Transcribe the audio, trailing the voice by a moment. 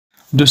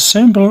the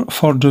symbol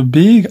for the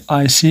big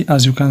IC,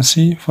 as you can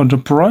see, for the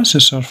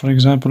processor, for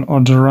example,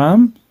 or the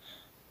RAM,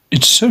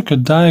 its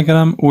circuit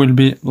diagram will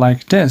be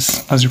like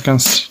this, as you can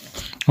see.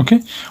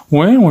 Okay,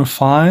 when we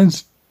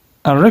find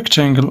a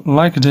rectangle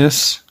like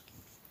this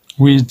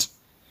with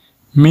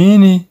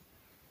many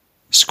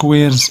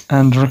squares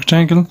and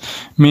rectangle,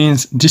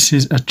 means this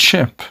is a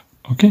chip.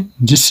 Okay,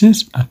 this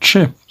is a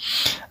chip,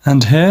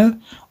 and here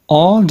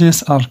all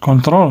these are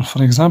control.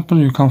 For example,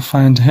 you can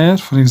find here,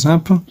 for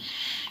example,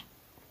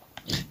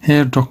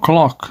 here the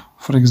clock,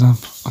 for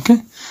example.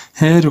 Okay,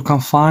 here you can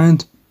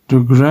find the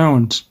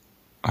ground.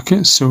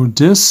 Okay, so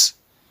this,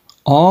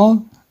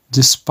 all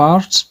this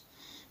part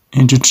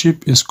in the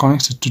chip is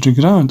connected to the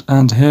ground,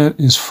 and here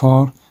is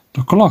for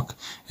the clock.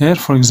 Here,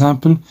 for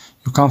example,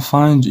 you can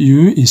find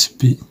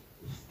USB.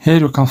 Here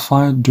you can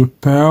find the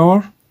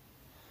power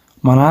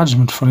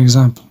management, for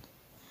example.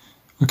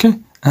 Okay,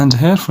 and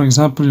here, for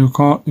example,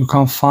 you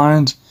can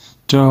find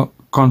the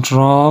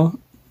control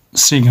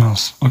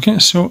signals. Okay,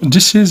 so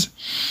this is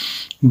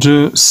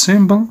the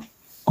symbol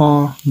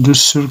or the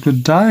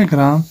circuit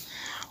diagram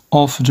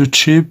of the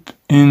chip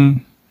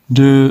in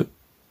the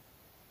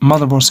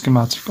motherboard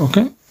schematic.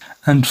 Okay,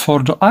 and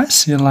for the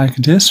IC like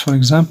this, for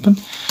example,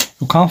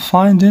 you can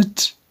find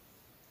it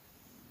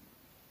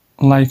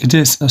like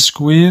this, a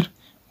square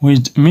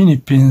with many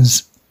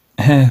pins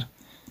here.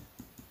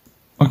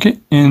 Okay,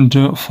 in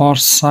the far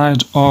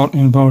side or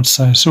in both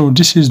sides. So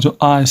this is the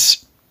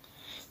IC.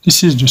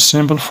 This is the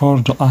symbol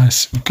for the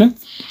IC. Okay,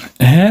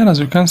 here as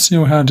you can see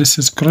we have, this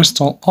is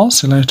crystal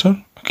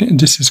oscillator. Okay,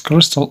 this is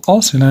crystal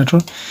oscillator.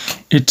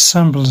 Its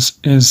symbols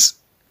is,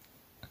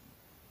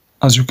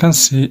 as you can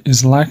see,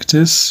 is like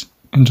this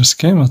in the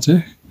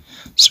schematic.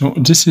 So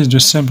this is the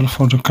symbol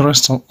for the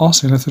crystal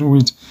oscillator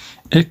with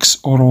X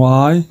or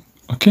Y.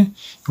 Okay,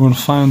 you will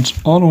find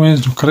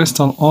always the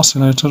crystal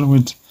oscillator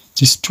with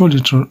this 2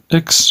 letter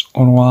X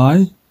or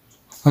Y.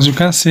 As you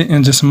can see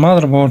in this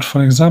motherboard,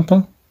 for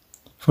example,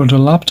 for the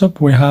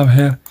laptop, we have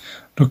here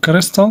the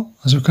crystal,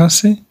 as you can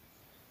see,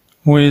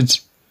 with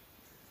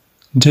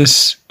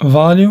this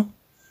value,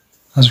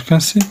 as you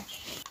can see,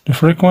 the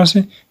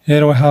frequency.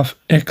 Here we have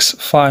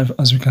X5,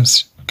 as you can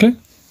see. Okay,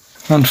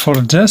 and for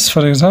this,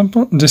 for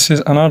example, this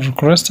is another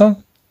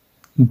crystal.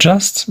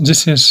 Just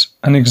this is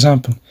an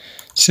example.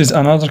 This is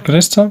another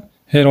crystal.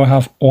 Here we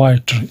have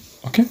Y3.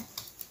 Okay,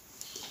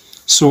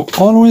 so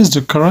always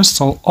the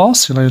crystal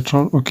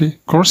oscillator. Okay,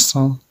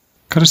 crystal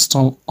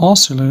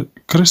oscillator,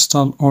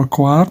 crystal or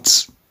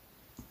quartz.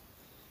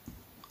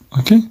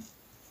 Okay,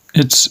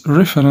 its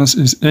reference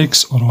is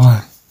X or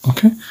Y.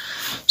 Okay,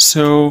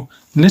 so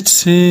let's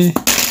see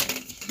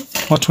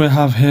what we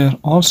have here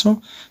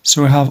also.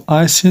 So we have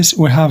ICs,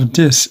 we have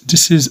this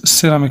is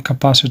ceramic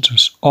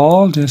capacitors.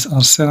 All these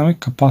are ceramic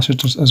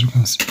capacitors, as you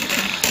can see.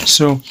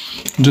 So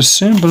the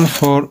symbol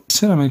for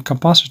ceramic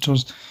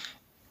capacitors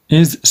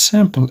is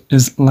simple,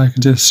 is like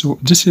this. So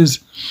this is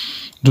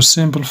the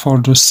symbol for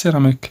the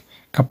ceramic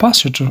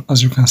capacitor,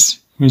 as you can see,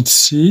 with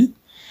C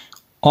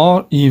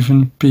or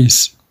even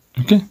piece.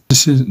 Okay,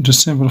 this is the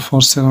symbol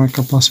for ceramic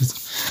capacitor.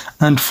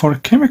 And for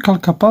chemical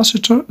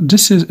capacitor,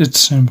 this is its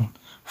symbol.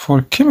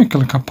 For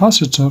chemical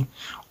capacitor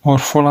or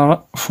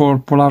for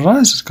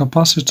polarized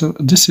capacitor,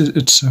 this is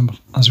its symbol,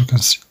 as you can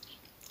see.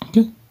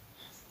 Okay,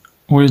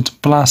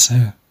 with plus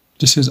here.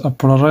 This is a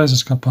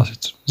polarized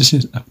capacitor. This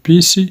is a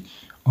PC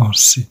or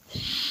C.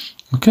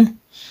 Okay,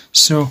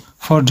 so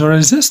for the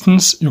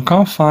resistance, you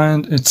can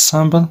find its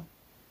symbol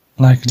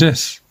like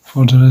this.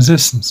 For the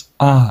resistance,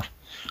 R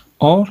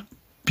or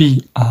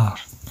PR.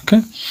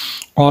 Okay,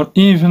 or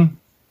even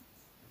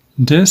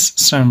this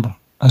symbol,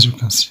 as you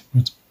can see,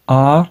 with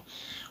R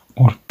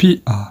or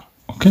PR.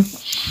 Okay,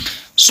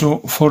 so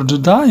for the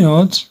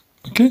diode,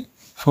 okay,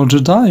 for the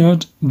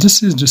diode,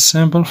 this is the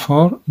symbol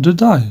for the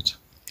diode,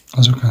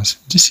 as you can see.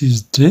 This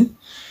is D,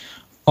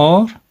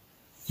 or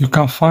you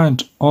can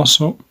find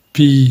also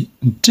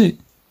PD.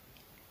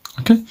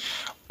 Okay,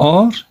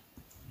 or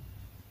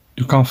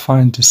you can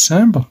find the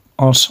symbol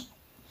also,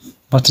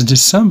 but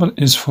this symbol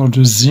is for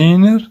the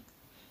Zener,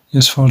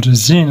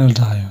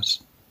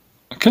 diodes.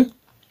 Okay,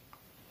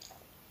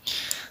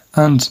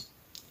 and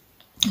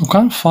you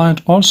can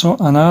find also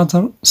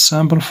another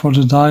symbol for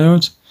the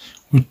diode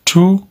with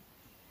 2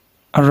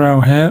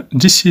 arrow here.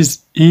 This is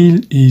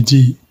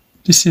LED.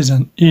 This is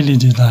an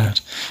LED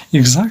diode,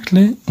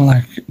 exactly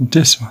like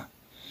this one.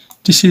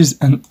 This is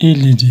an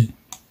LED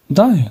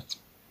diode.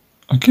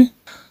 Okay,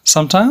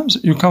 sometimes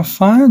you can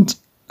find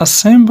a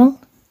symbol,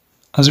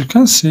 as you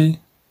can see,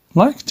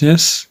 like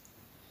this,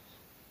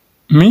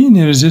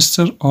 mini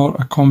resistor or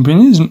a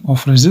combination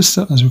of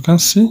resistor, as you can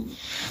see.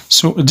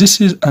 So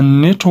this is a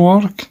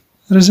network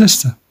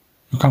resistor.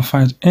 You can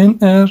find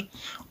NR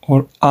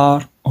or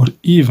R or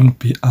even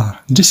PR.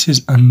 This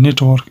is a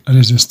network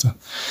resistor.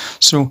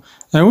 So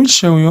I will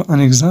show you an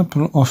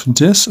example of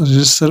this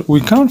resistor. We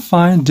can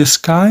find this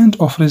kind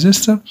of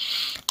resistor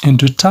in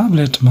the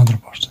tablet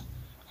motherboard.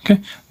 Okay,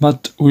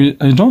 but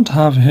I don't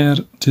have here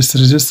this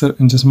resistor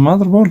in this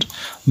motherboard,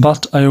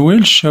 but I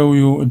will show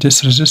you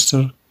this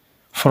resistor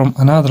from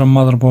another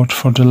motherboard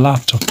for the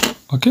laptop.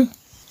 Okay,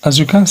 as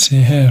you can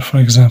see here, for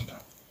example,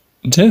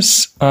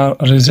 this are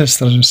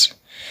resistors.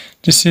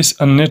 This is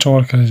a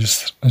network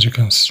resistor, as you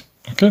can see.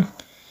 Okay,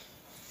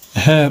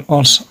 here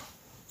also,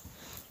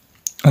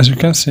 as you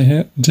can see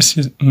here, this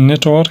is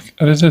network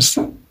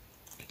resistor.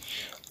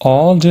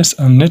 All this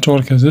a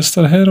network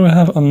resistor. Here we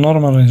have a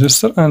normal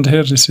resistor, and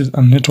here this is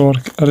a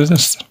network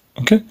resistor.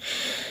 Okay,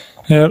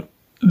 here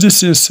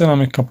this is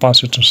ceramic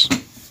capacitors.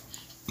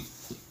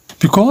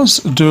 Because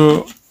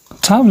the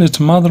tablet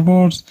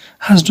motherboard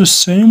has the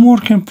same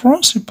working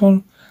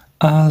principle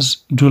as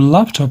the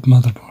laptop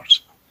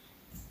motherboard.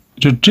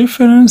 The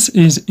difference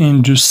is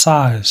in the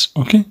size,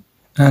 okay,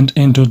 and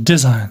in the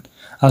design.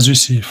 As you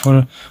see,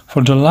 for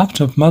the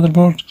laptop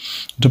motherboard,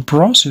 the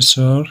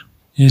processor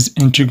is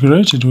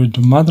integrated with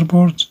the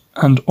motherboard,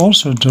 and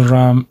also the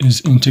RAM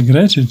is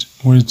integrated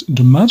with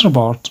the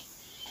motherboard.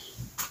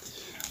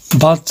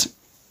 But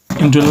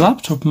in the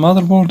laptop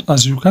motherboard,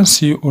 as you can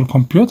see, or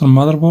computer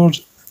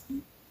motherboard,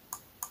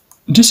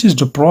 this is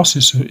the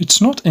processor. It's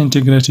not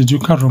integrated. You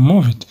can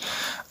remove it.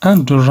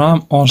 And the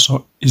RAM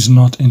also is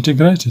not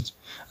integrated.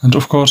 And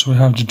of course, we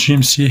have the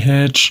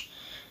GMCH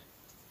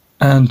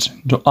and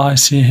the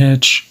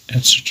ICH,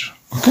 etc.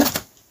 Okay?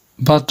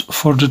 But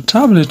for the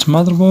tablet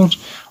motherboard,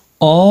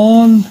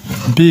 all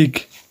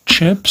big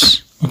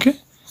chips, okay,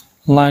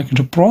 like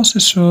the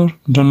processor,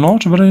 the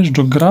node bridge,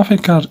 the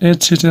graphic card,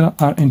 etc.,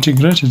 are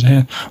integrated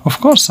here. Of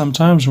course,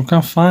 sometimes you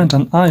can find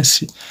an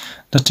IC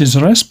that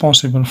is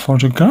responsible for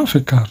the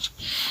graphic card,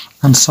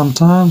 and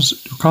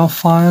sometimes you can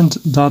find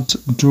that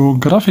the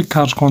graphic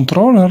card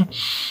controller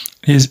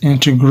is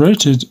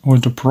integrated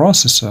with the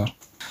processor.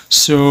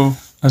 So,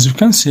 as you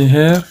can see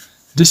here,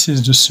 this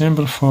is the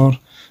symbol for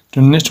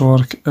the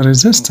network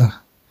resistor.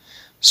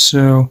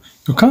 So,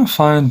 you can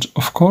find,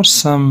 of course,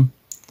 some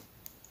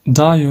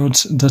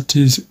diodes that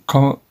is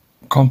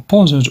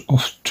composed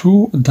of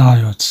two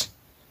diodes,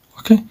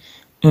 okay,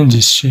 in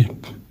this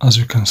shape, as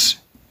you can see.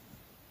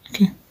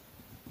 Okay,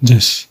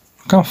 this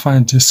you can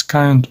find this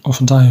kind of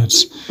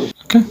diodes.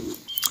 Okay,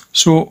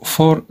 so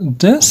for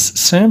this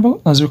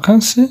symbol, as you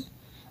can see,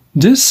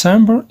 this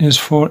symbol is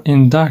for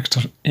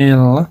inductor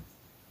L,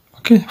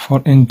 okay,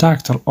 for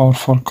inductor or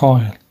for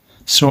coil.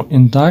 So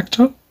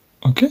inductor,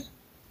 okay,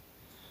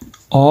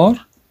 or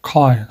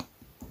coil.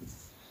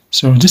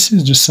 So this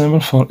is the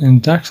symbol for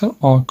inductor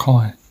or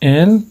coil.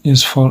 L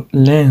is for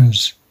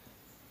lens.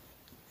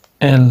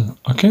 L,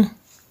 okay?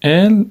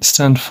 L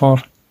stands for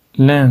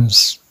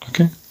lens,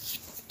 okay?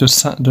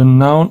 The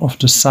noun of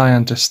the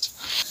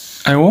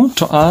scientist. I want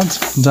to add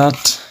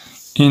that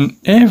in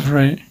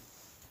every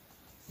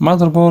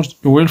motherboard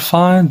you will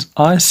find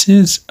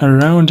ICs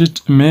around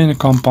its main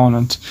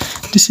component.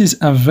 This is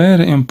a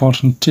very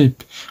important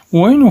tip.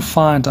 When you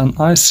find an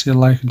IC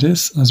like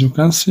this, as you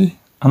can see,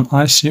 an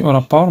IC or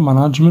a power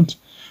management,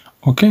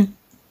 okay,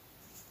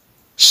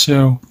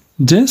 so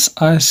this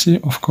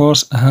IC of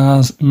course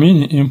has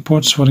many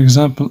inputs, for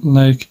example,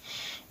 like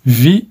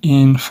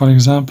V-in, for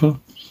example,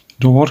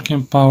 the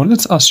working power.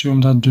 Let's assume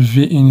that the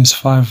V-in is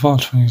 5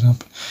 volts, for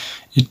example.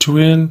 It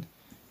will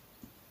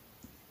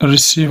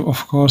receive,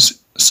 of course,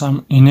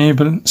 some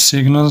enable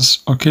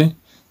signals, okay,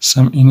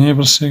 some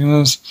enable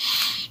signals,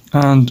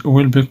 and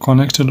will be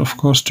connected, of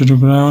course, to the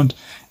ground,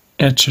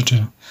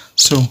 etc.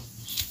 So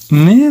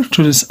near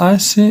to this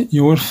IC,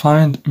 you will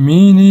find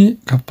many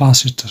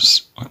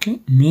capacitors, okay,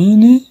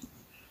 many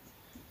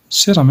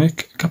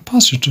ceramic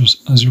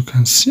capacitors, as you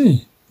can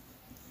see.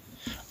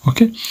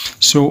 Okay,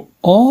 so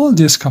all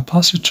these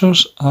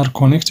capacitors are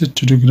connected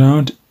to the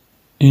ground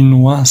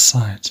in one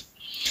side,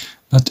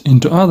 but in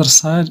the other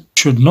side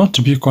should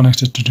not be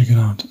connected to the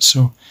ground.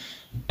 So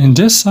in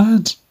this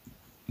side,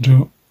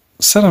 the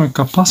ceramic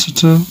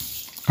capacitor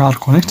are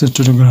connected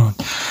to the ground,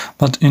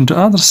 but in the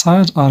other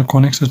side are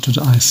connected to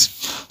the IC.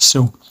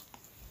 So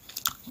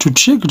to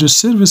check the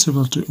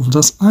serviceability of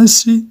this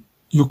IC,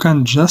 you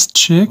can just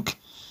check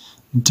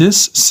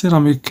this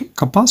ceramic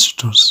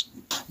capacitors.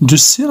 The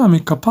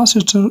ceramic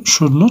capacitor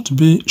should not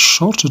be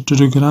shorted to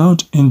the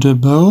ground in the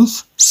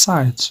both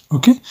sides,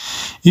 okay?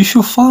 If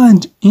you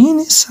find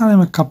any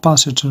ceramic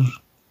capacitor,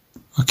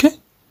 okay,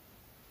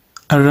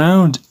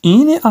 around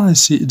any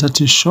IC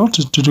that is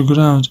shorted to the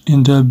ground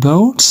in the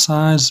both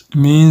sides,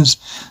 means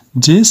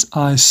this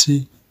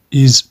IC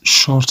is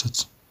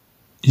shorted,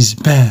 is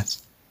bad,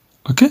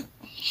 okay?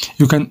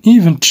 You can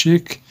even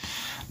check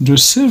the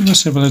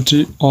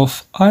serviceability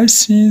of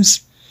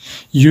ICs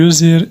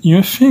using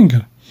your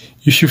finger.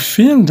 If you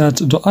feel that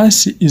the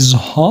IC is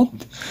hot,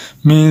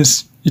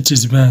 means it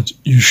is bad.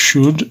 You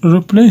should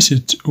replace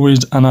it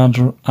with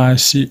another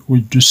IC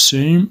with the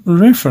same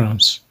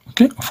reference.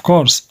 Okay, of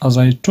course, as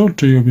I told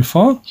to you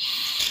before,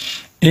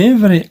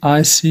 every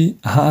IC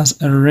has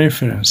a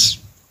reference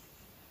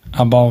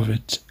above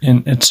it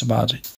in its body.